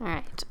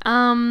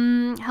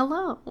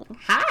Hello.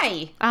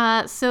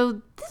 Hi.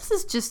 So this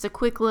is just a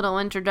quick little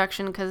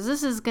introduction because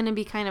this is going to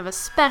be kind of a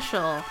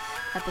special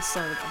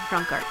episode of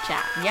Drunk Art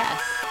Chat.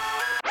 Yes.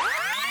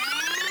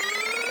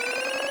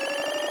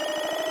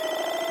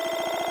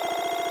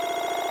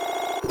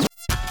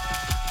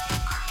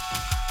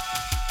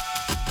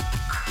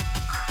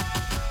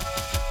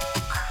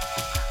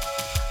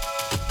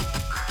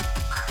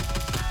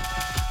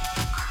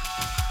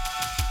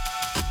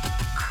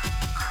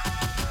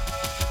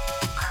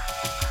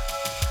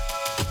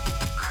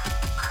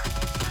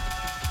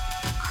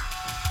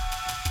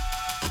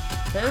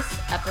 This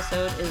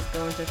episode is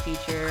going to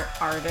feature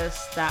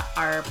artists that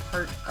are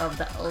part of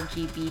the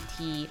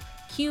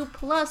LGBTQ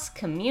plus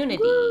community.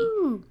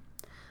 Woo!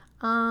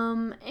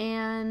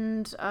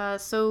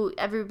 So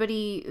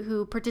everybody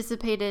who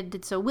participated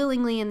did so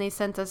willingly, and they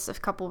sent us a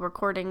couple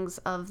recordings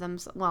of them.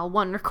 Well,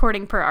 one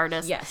recording per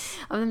artist. Yes.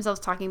 Of themselves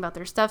talking about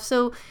their stuff.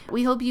 So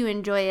we hope you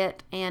enjoy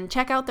it and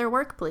check out their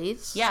work,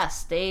 please.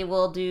 Yes, they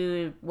will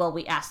do. Well,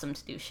 we asked them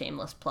to do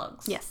shameless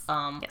plugs. Yes.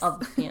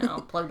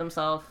 Yes. Plug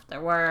themselves,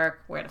 their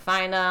work, where to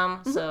find them.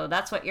 Mm-hmm. So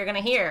that's what you're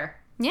gonna hear.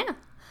 Yeah.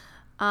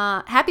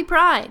 Happy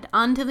Pride.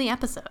 On to the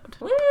episode.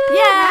 Woo! Yay!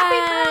 Happy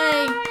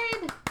Pride!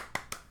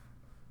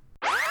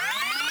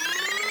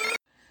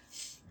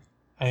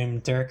 I'm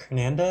Derek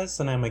Hernandez,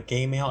 and I'm a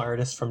gay male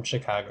artist from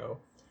Chicago.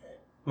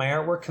 My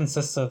artwork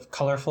consists of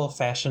colorful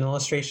fashion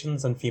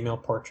illustrations and female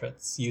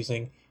portraits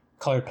using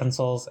colored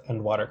pencils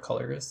and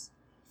watercolors.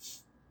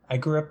 I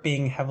grew up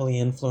being heavily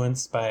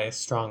influenced by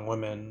strong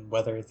women,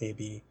 whether they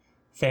be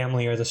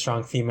family or the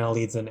strong female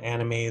leads in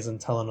animes and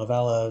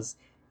telenovelas,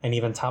 and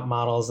even top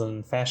models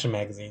in fashion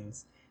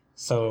magazines.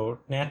 So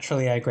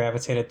naturally I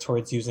gravitated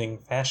towards using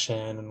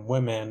fashion and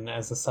women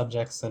as the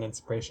subjects and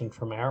inspiration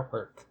for my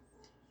artwork.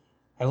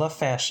 I love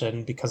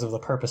fashion because of the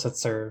purpose it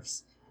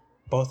serves,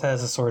 both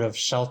as a sort of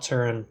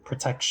shelter and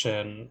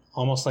protection,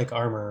 almost like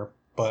armor,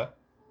 but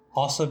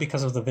also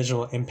because of the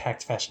visual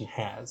impact fashion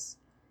has.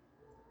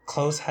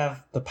 Clothes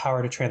have the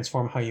power to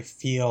transform how you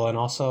feel and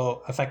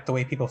also affect the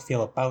way people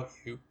feel about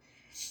you.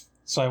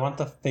 So I want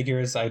the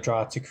figures I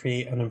draw to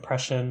create an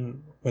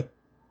impression with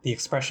the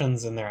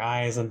expressions in their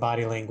eyes and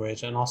body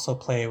language, and also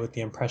play with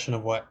the impression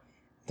of what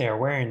they are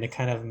wearing to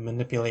kind of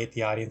manipulate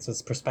the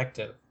audience's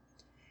perspective.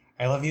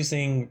 I love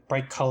using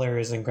bright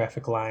colors and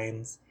graphic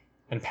lines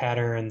and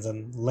patterns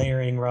and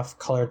layering rough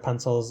colored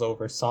pencils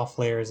over soft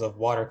layers of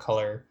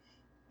watercolor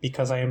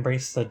because I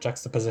embrace the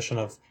juxtaposition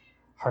of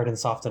hard and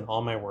soft in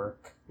all my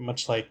work,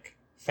 much like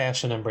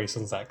fashion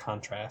embraces that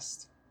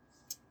contrast.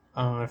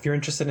 If you're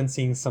interested in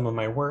seeing some of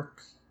my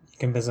work, you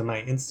can visit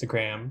my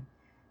Instagram,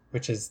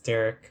 which is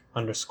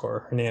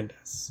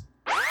Derek_Hernandez.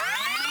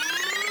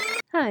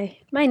 Hi,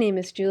 my name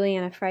is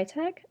Juliana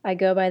Freitag. I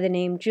go by the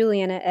name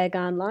Juliana Egg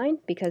online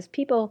because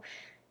people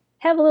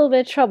have a little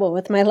bit of trouble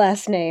with my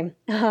last name.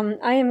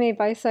 I am a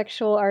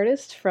bisexual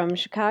artist from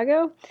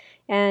Chicago,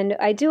 and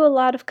I do a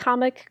lot of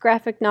comic,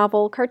 graphic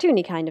novel,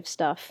 cartoony kind of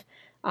stuff.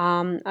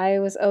 I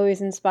was always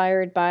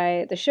inspired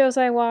by the shows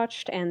I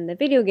watched and the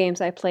video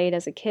games I played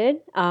as a kid.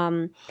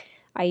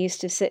 I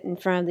used to sit in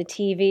front of the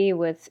TV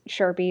with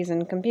Sharpies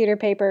and computer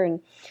paper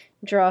and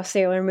draw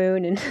Sailor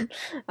Moon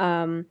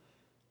and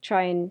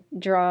try and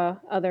draw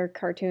other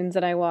cartoons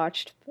that I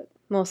watched, but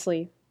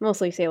mostly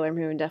Sailor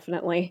Moon,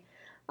 definitely.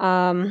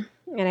 And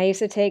I used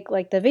to take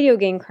like the video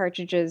game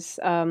cartridges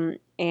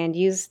and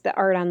use the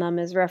art on them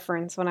as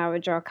reference when I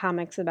would draw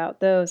comics about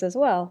those as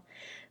well.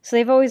 So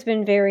they've always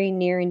been very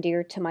near and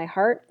dear to my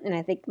heart, and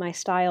I think my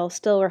style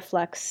still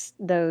reflects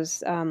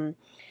those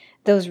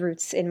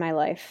roots in my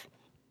life.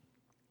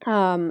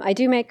 I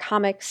do make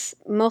comics.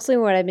 Mostly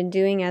what I've been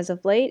doing as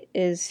of late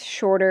is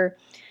shorter,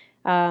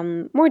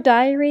 more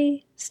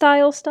diary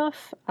style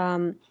stuff.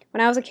 When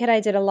I was a kid, I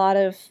did a lot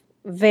of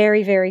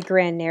very, very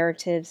grand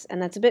narratives,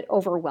 and that's a bit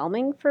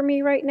overwhelming for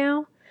me right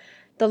now.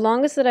 The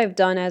longest that I've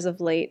done as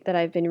of late that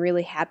I've been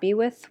really happy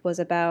with was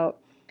about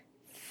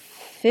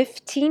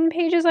 15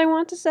 pages, I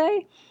want to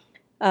say.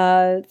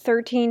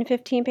 13,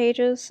 15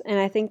 pages, and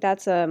I think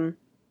that's that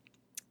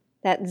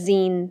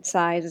zine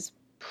size is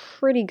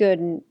pretty good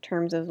in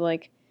terms of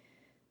like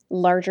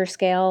larger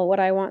scale what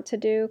I want to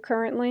do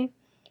currently.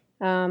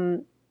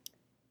 In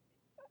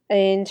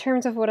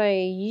terms of what I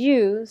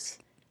use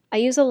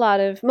a lot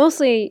of,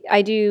 mostly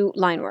I do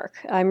line work.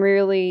 I'm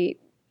really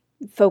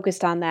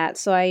focused on that.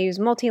 So I use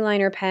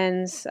multi-liner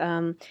pens,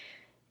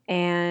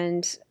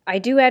 and I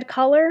do add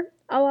color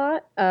a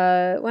lot.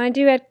 When I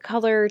do add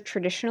color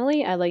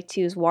traditionally, I like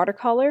to use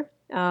watercolor.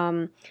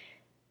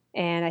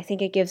 And I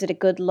think it gives it a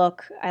good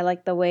look. I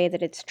like the way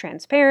that it's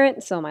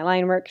transparent, so my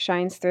line work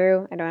shines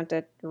through. I don't have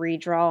to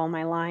redraw all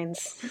my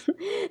lines.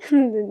 A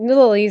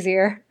little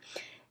easier.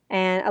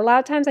 And a lot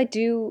of times I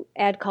do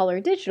add color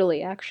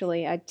digitally,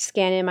 actually. I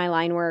scan in my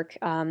line work,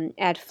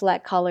 add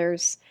flat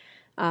colors.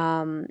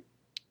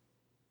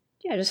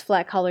 Just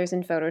flat colors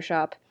in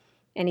Photoshop.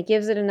 And it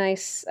gives it a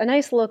nice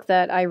look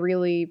that I'm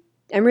really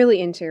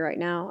into right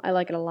now. I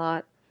like it a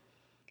lot.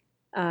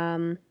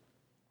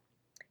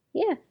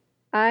 Yeah.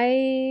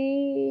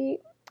 I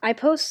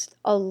post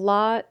a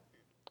lot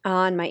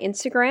on my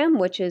Instagram,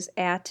 which is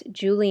at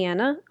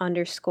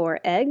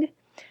Juliana_egg.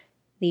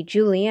 The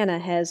Juliana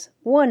has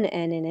one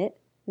N in it,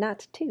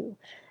 not two.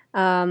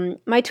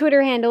 My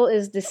Twitter handle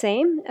is the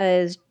same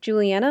as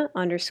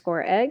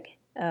Juliana_egg.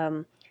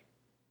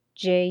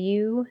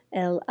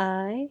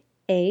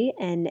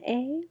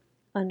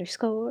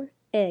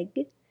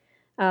 JULIANA_egg.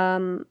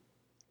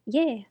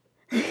 Yeah.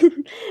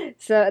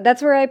 So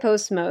that's where I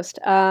post most.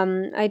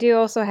 I do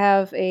also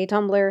have a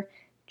Tumblr,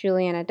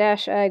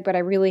 Juliana-egg, but I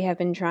really have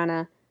been trying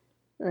to.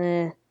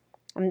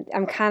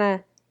 I'm kind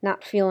of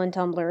not feeling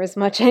Tumblr as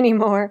much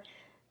anymore.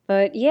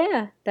 But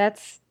yeah,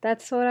 that's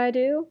what I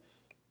do.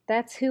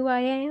 That's who I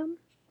am.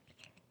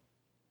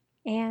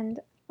 And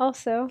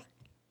also,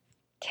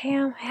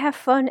 Cam, have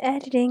fun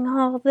editing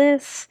all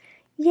this.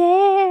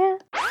 Yeah.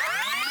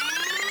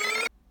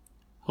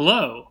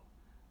 Hello,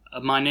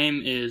 my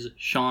name is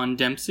Sean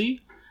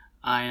Dempsey.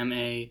 I am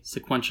a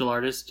sequential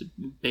artist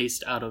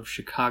based out of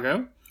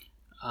Chicago.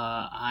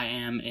 I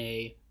am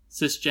a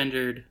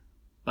cisgendered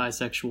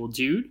bisexual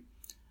dude.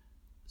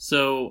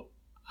 So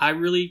I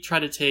really try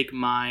to take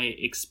my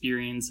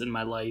experience in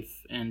my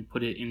life and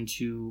put it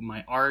into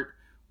my art.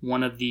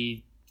 One of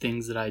the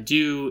things that I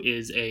do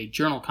is a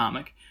journal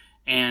comic.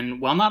 And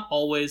while not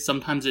always,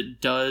 sometimes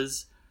it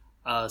does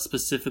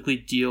specifically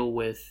deal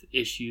with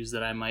issues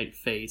that I might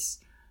face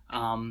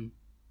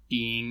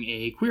being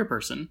a queer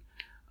person.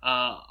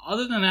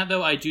 Other than that,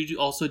 though, I do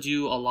also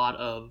do a lot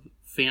of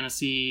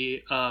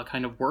fantasy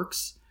kind of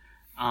works,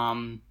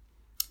 real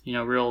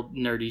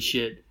nerdy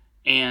shit.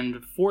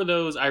 And for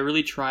those, I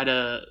really try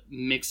to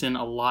mix in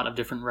a lot of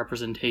different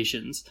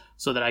representations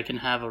so that I can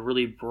have a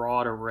really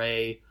broad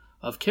array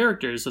of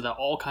characters so that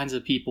all kinds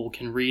of people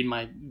can read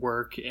my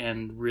work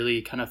and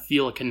really kind of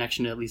feel a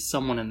connection to at least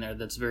someone in there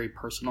that's very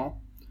personal.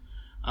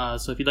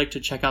 So if you'd like to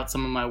check out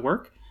some of my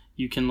work,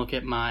 you can look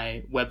at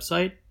my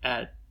website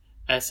at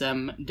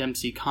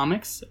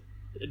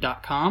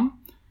smdempseycomics.com.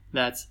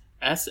 That's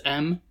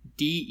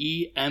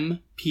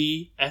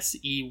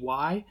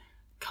SMDEMPSEY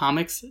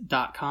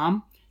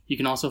comics.com. You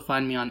can also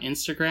find me on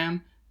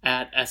Instagram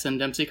at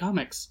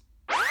smdempseycomics.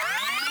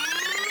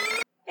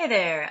 Hey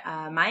there,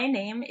 my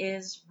name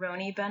is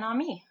Roni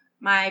Ben-Ami.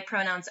 My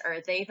pronouns are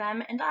they,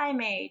 them, and I'm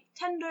a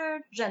tender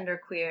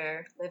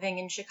genderqueer living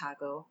in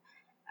Chicago.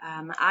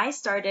 I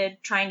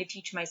started trying to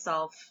teach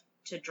myself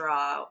to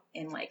draw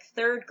in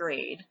third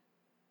grade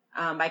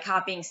by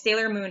copying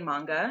Sailor Moon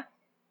manga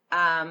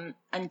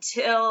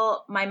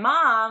until my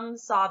mom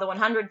saw the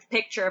 100th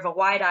picture of a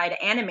wide-eyed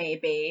anime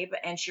babe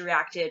and she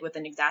reacted with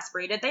an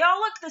exasperated, "They all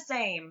look the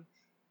same."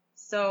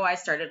 So I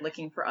started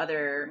looking for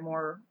other,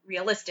 more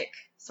realistic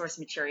source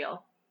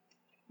material.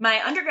 My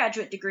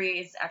undergraduate degree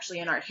is actually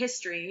in art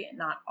history,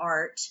 not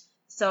art.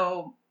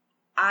 So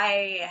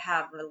I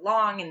have a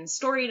long and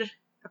storied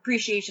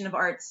appreciation of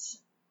arts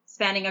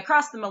spanning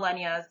across the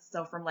millennia.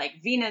 So from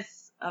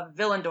Venus of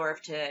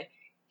Willendorf to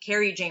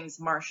Carrie James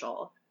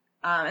Marshall.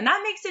 And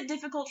that makes it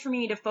difficult for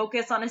me to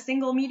focus on a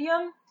single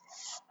medium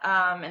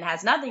and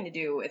has nothing to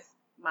do with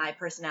my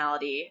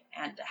personality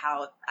and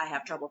how I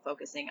have trouble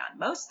focusing on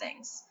most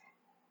things.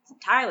 It's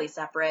entirely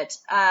separate.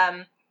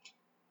 And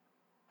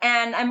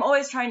I'm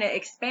always trying to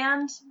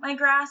expand my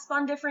grasp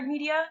on different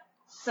media.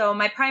 So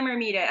my primary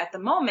media at the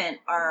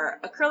moment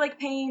are acrylic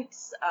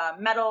paints,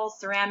 metal,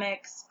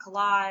 ceramics,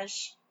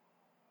 collage.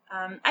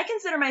 I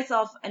consider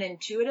myself an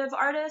intuitive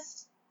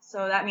artist.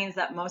 So that means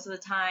that most of the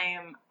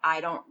time I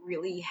don't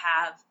really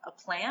have a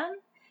plan.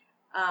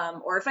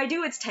 Or if I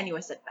do, it's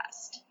tenuous at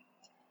best.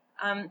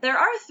 There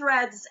are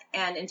threads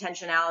and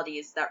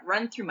intentionalities that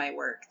run through my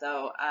work,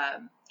 though.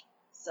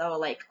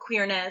 So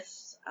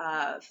queerness,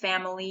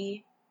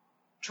 family,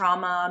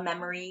 trauma,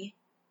 memory.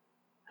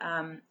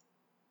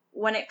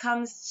 When it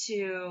comes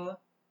to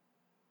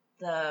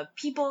the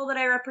people that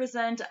I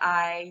represent,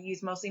 I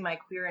use mostly my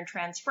queer and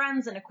trans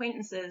friends and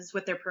acquaintances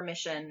with their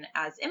permission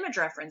as image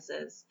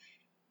references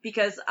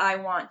because I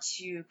want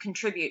to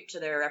contribute to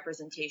their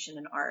representation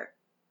in art.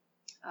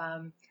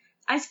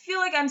 I feel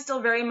like I'm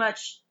still very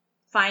much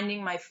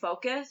finding my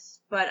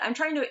focus, but I'm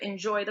trying to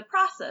enjoy the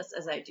process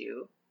as I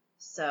do.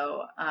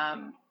 So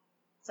I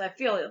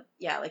feel,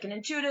 like an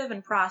intuitive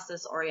and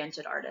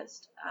process-oriented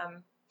artist.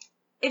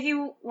 If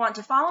you want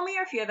to follow me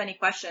or if you have any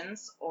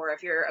questions, or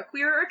if you're a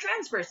queer or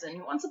trans person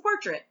who wants a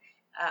portrait,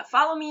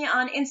 follow me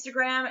on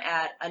Instagram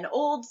at an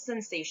old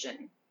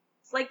sensation.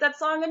 It's like that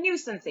song, A New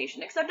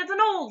Sensation, except it's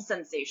an old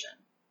sensation.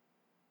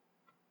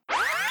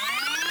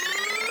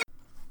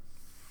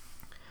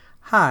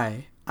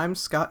 Hi, I'm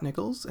Scott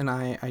Nichols, and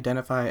I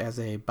identify as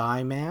a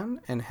bi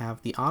man and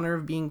have the honor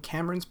of being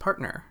Cameron's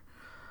partner.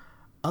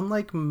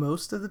 Unlike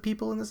most of the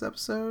people in this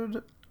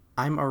episode,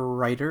 I'm a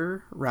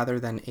writer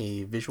rather than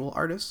a visual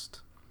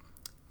artist.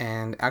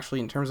 And actually,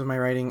 in terms of my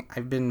writing,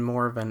 I've been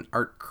more of an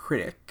art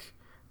critic,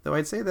 though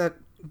I'd say that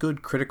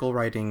good critical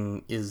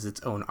writing is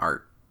its own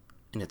art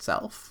in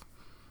itself.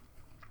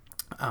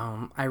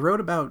 I wrote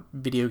about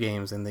video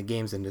games and the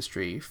games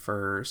industry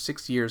for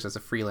 6 years as a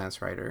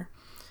freelance writer,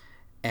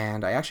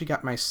 and I actually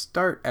got my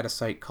start at a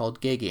site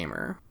called Gay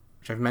Gamer,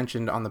 which I've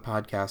mentioned on the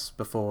podcast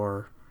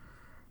before.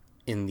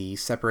 in the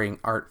Separating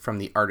Art from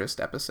the Artist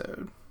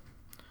episode.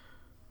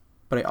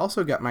 But I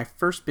also got my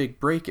first big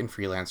break in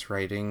freelance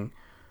writing,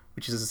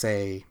 which is to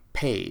say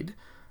paid,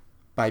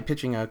 by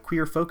pitching a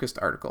queer-focused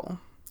article.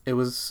 It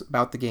was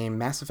about the game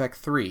Mass Effect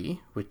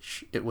 3,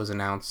 which it was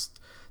announced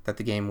that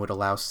the game would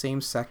allow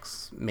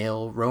same-sex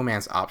male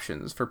romance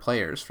options for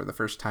players for the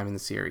first time in the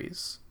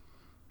series.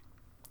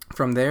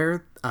 From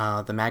there,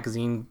 the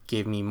magazine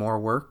gave me more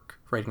work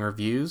writing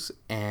reviews,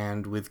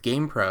 and with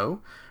GamePro,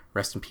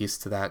 rest in peace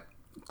to that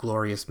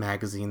glorious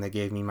magazine that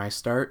gave me my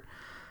start,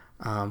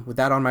 with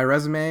that on my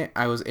resume,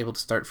 I was able to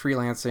start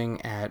freelancing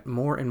at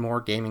more and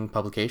more gaming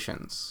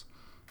publications.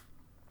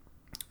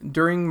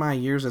 During my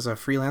years as a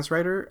freelance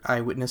writer,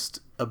 I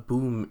witnessed a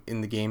boom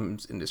in the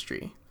games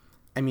industry.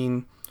 I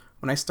mean,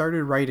 when I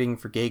started writing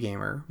for Gay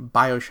Gamer,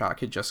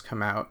 BioShock had just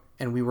come out,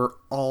 and we were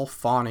all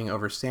fawning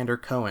over Sander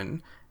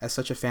Cohen as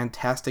such a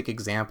fantastic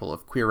example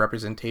of queer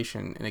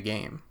representation in a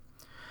game.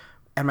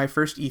 At my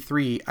first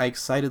E3, I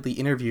excitedly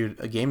interviewed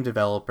a game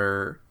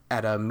developer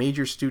at a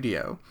major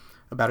studio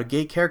about a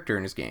gay character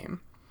in his game.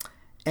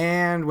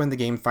 And when the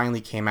game finally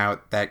came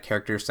out, that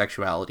character's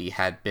sexuality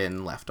had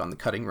been left on the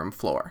cutting room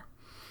floor.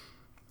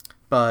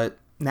 But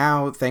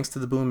now, thanks to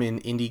the boom in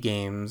indie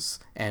games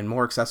and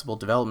more accessible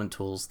development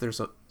tools, there's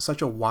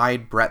such a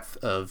wide breadth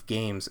of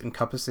games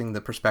encompassing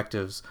the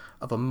perspectives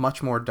of a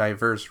much more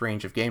diverse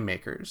range of game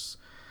makers.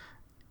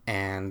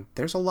 And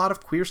there's a lot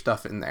of queer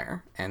stuff in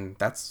there, and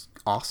that's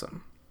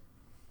awesome.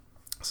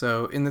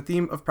 So, in the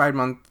theme of Pride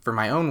Month for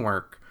my own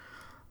work,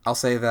 I'll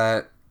say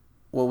that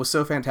what was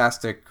so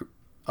fantastic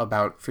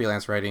about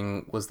freelance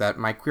writing was that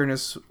my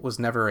queerness was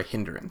never a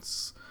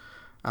hindrance.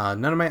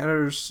 None of my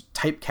editors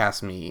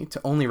typecast me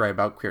to only write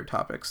about queer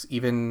topics,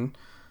 even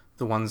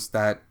the ones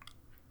that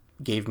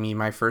gave me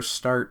my first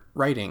start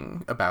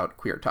writing about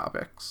queer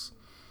topics.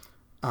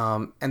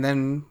 And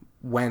then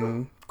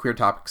when queer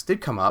topics did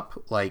come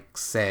up, like,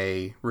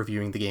 say,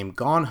 reviewing the game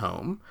Gone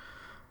Home,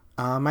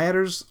 my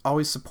editors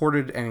always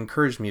supported and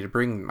encouraged me to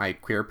bring my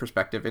queer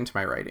perspective into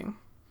my writing.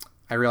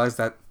 I realized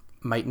that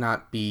might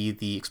not be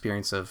the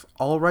experience of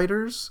all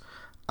writers,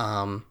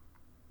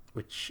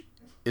 which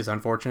is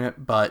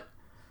unfortunate, but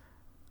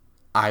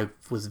I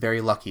was very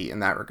lucky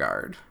in that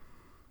regard.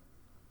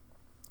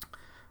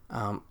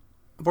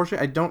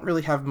 Unfortunately, I don't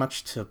really have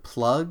much to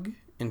plug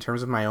in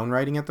terms of my own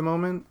writing at the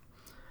moment.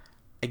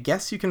 I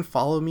guess you can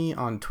follow me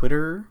on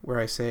Twitter, where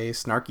I say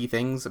snarky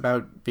things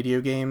about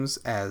video games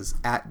as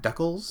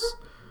 @Duckles,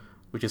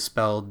 which is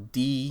spelled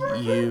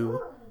DUCKOLS.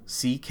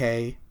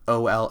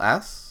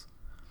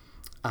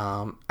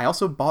 I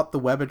also bought the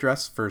web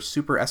address for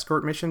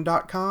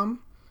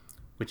superescortmission.com,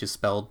 which is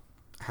spelled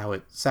how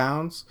it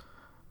sounds.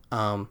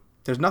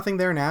 There's nothing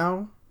there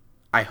now.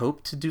 I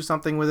hope to do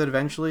something with it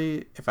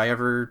eventually. If I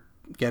ever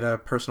get a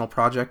personal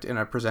project in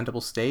a presentable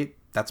state,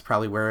 that's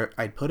probably where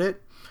I'd put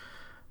it.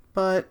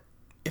 But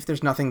if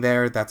there's nothing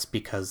there, that's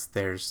because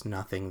there's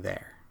nothing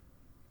there.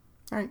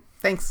 Alright,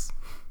 thanks.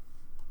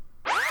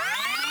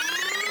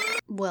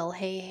 Well,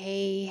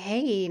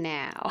 hey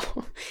now.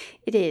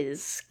 It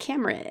is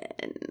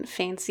Cameron.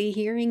 Fancy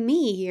hearing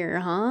me here,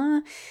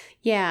 huh?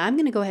 Yeah, I'm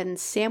gonna go ahead and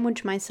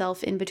sandwich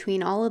myself in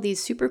between all of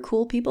these super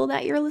cool people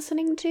that you're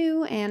listening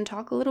to and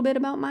talk a little bit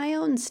about my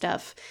own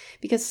stuff.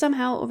 Because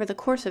somehow, over the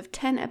course of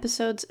 10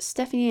 episodes,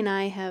 Stephanie and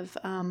I have,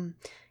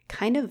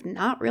 kind of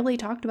not really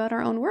talked about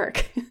our own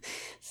work.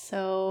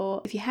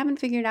 So if you haven't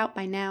figured out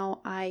by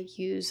now, I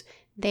use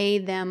they,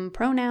 them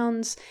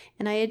pronouns,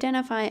 and I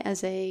identify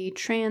as a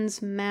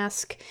trans,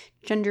 masc,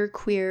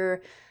 genderqueer,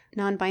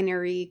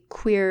 non-binary,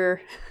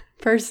 queer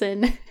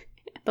person.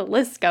 The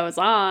list goes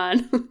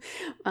on.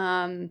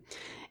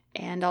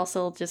 And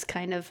also just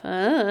kind of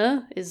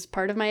is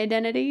part of my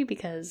identity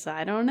because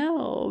I don't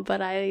know, but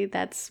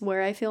that's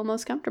where I feel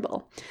most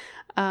comfortable.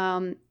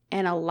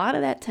 And a lot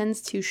of that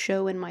tends to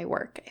show in my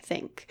work, I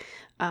think.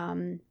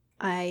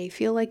 I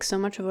feel like so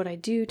much of what I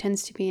do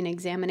tends to be an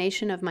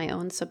examination of my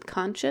own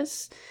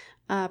subconscious,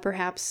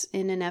 perhaps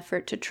in an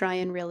effort to try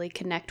and really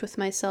connect with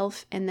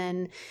myself and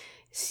then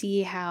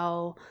see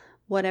how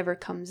whatever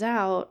comes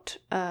out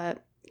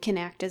can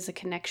act as a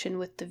connection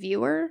with the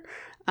viewer.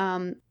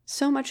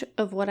 So much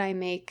of what I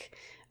make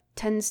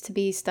tends to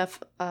be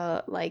stuff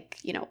like,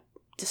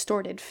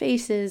 distorted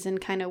faces and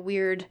kind of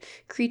weird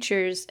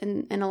creatures,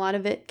 and a lot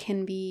of it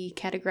can be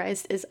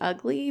categorized as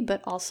ugly,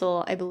 but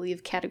also, I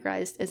believe,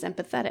 categorized as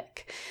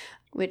empathetic,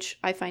 which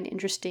I find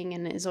interesting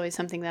and is always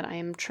something that I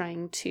am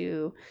trying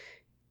to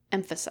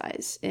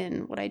emphasize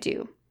in what I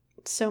do.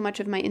 So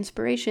much of my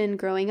inspiration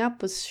growing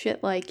up was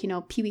shit like,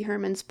 Pee Wee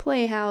Herman's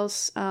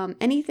Playhouse,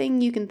 anything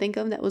you can think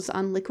of that was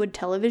on Liquid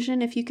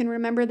Television, if you can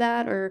remember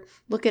that, or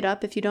look it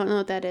up if you don't know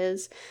what that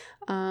is.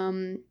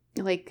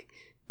 Like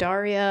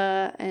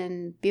Daria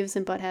and Beavis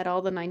and Butthead,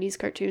 all the 90s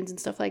cartoons and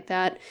stuff like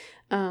that.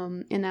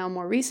 And now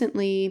more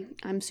recently,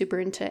 I'm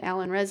super into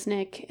Alan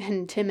Resnick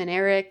and Tim and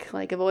Eric.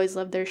 Like, I've always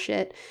loved their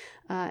shit.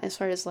 As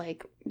far as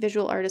like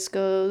visual artists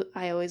go,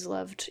 I always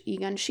loved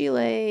Egon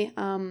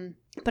Schiele.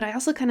 But I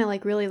also kind of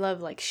like really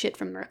love like shit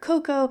from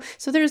Rococo.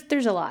 So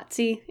there's a lot.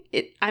 See,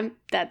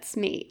 that's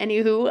me.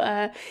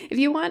 Anywho, if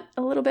you want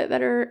a little bit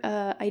better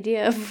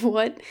idea of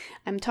what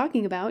I'm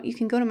talking about, you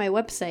can go to my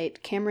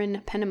website,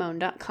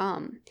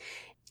 CameronPenamone.com.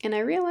 And I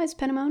realize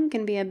Penamone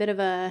can be a bit of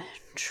a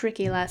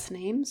tricky last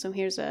name, so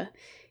here's a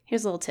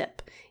little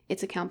tip.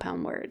 It's a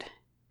compound word.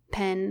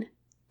 Pen,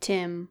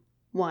 Tim,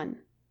 one.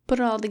 Put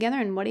it all together,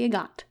 and what do you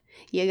got?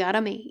 You got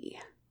a me.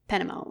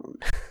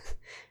 Penamone.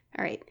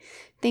 All right.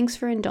 Thanks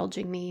for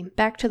indulging me.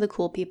 Back to the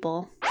cool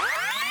people.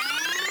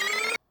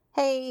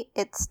 Hey,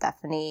 it's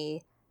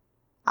Stephanie.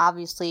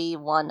 Obviously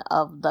one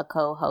of the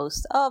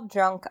co-hosts of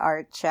Drunk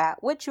Art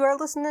Chat, which you are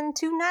listening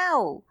to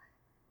now.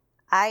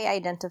 I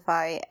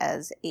identify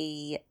as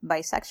a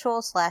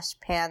bisexual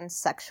 /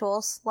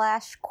 pansexual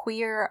 /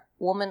 queer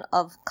woman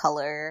of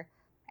color,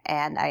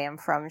 and I am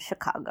from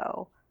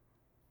Chicago.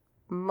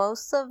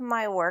 Most of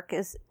my work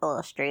is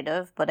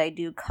illustrative, but I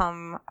do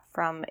come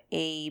from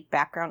a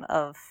background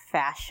of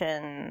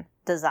fashion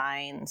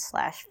design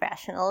 /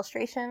 fashion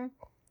illustration.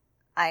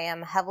 I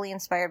am heavily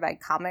inspired by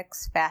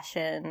comics,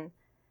 fashion,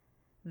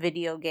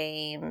 video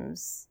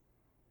games,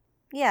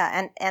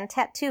 and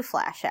Tattoo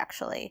Flash,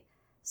 actually.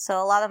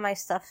 So a lot of my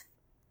stuff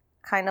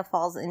kind of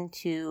falls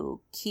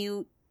into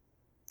cute,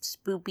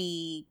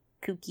 spoopy,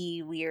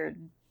 kooky,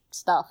 weird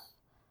stuff,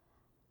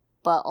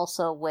 but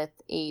also with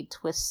a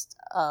twist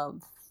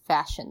of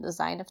fashion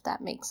design, if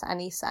that makes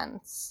any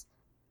sense.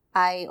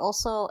 I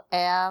also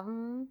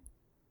am,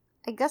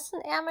 I guess,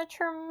 an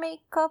amateur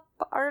makeup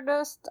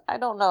artist. I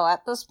don't know.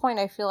 At this point,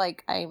 I feel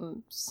like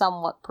I'm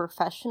somewhat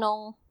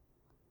professional,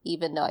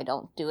 even though I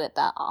don't do it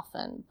that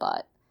often,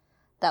 but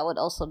that would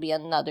also be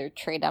another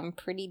trade I'm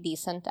pretty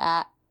decent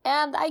at.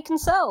 And I can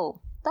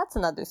sew. That's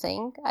another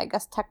thing. I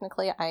guess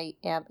technically I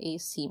am a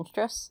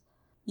seamstress.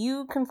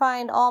 You can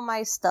find all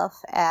my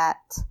stuff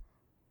at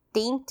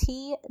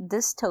Dainty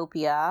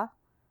Dystopia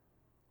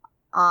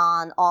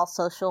on all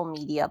social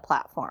media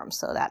platforms.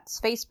 So that's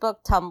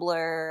Facebook,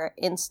 Tumblr,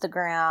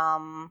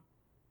 Instagram,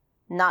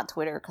 not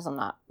Twitter because I'm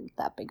not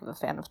that big of a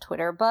fan of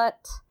Twitter,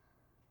 but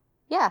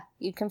yeah,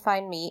 you can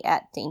find me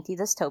at Dainty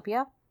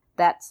Dystopia.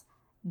 That's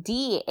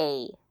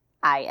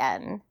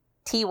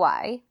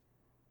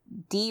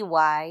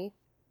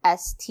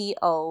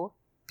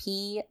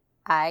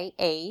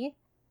DAINTYDYSTOPIA.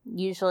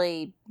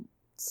 Usually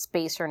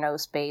space or no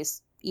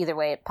space. Either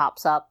way, it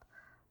pops up.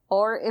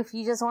 Or if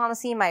you just want to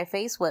see my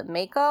face with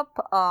makeup,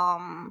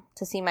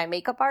 to see my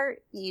makeup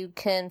art, you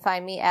can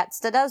find me at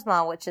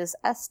Stedesma, which is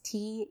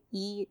STEDESMA.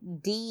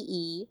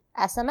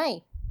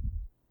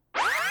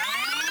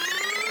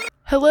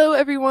 Hello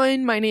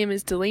everyone, my name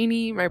is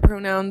Delaney, my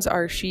pronouns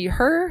are she,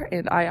 her,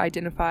 and I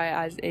identify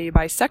as a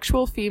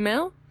bisexual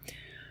female.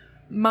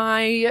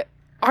 My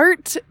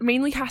art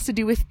mainly has to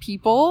do with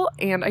people,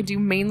 and I do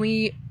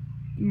mainly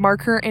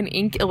marker and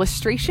ink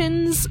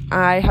illustrations.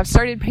 I have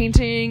started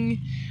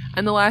painting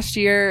in the last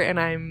year, and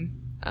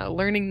I'm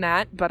learning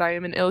that, but I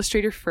am an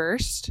illustrator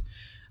first.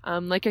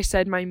 Like I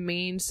said, my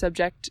main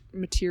subject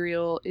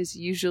material is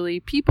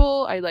usually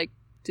people. I like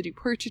to do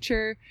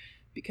portraiture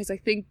because I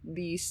think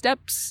the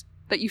steps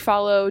that you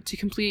follow to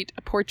complete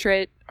a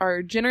portrait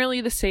are generally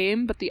the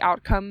same, but the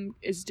outcome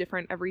is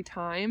different every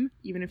time,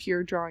 even if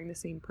you're drawing the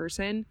same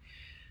person.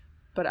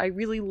 But I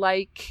really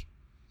like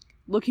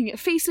looking at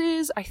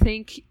faces. I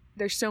think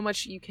there's so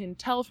much you can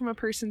tell from a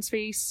person's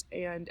face,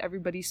 and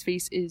everybody's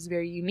face is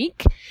very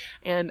unique.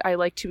 And I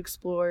like to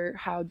explore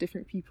how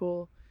different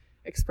people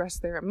express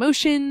their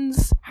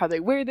emotions, how they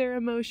wear their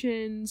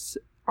emotions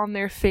on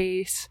their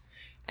face,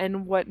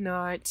 and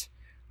whatnot.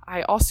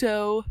 I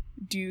also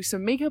do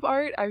some makeup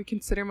art. I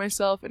consider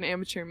myself an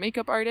amateur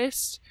makeup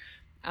artist.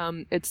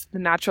 It's the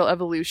natural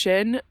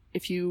evolution,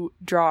 if you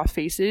draw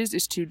faces,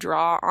 is to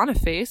draw on a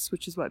face,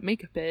 which is what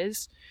makeup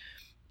is.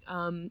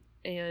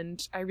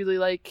 And I really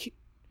like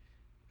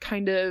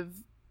kind of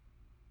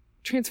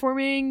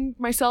transforming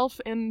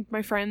myself and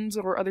my friends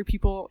or other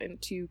people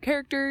into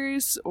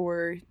characters,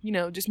 or, you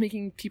know, just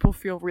making people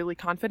feel really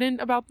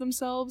confident about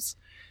themselves.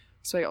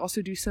 So I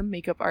also do some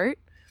makeup art.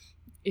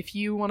 If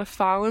you want to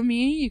follow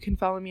me, you can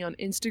follow me on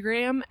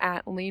Instagram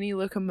at Laney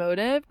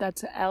Locomotive.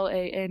 That's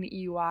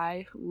Laney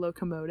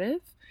Locomotive.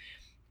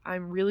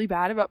 I'm really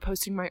bad about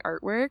posting my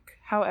artwork,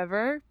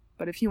 however,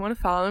 but if you want to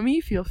follow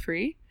me, feel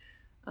free.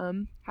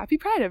 Happy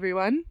Pride,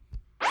 everyone.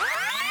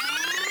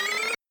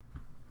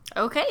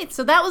 Okay,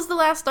 so that was the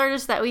last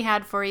artist that we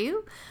had for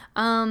you.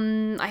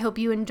 I hope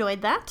you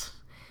enjoyed that.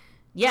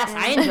 Yes,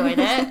 I enjoyed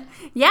it.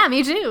 Yeah,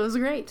 me too. It was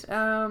great.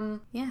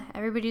 Yeah,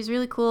 everybody's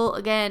really cool.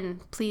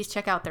 Again, please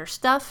check out their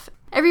stuff.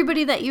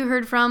 Everybody that you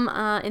heard from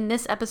in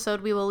this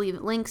episode, we will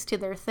leave links to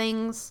their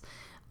things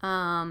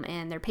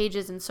and their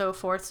pages and so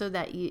forth, so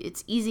that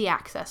it's easy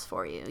access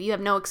for you. You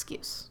have no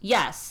excuse.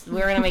 Yes,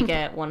 we're going to make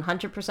it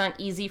 100%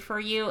 easy for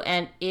you.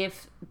 And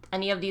if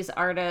any of these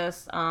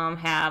artists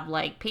have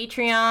like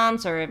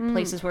Patreons or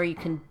places where you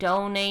can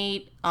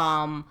donate,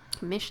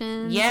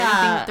 Commissions,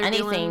 yeah,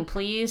 anything,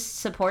 please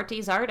support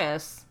these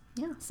artists.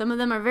 Yeah, some of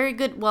them are very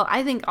good. Well,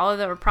 I think all of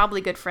them are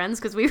probably good friends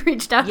because we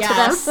reached out to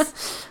them.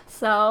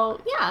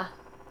 So, yeah.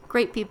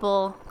 Great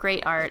people,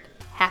 great art.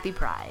 Happy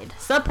Pride.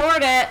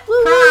 Support it.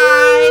 Woo!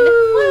 Pride.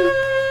 Woo!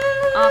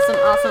 Awesome.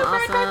 All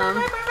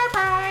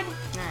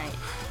right.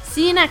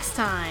 See you next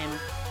time.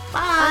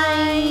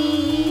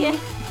 Bye.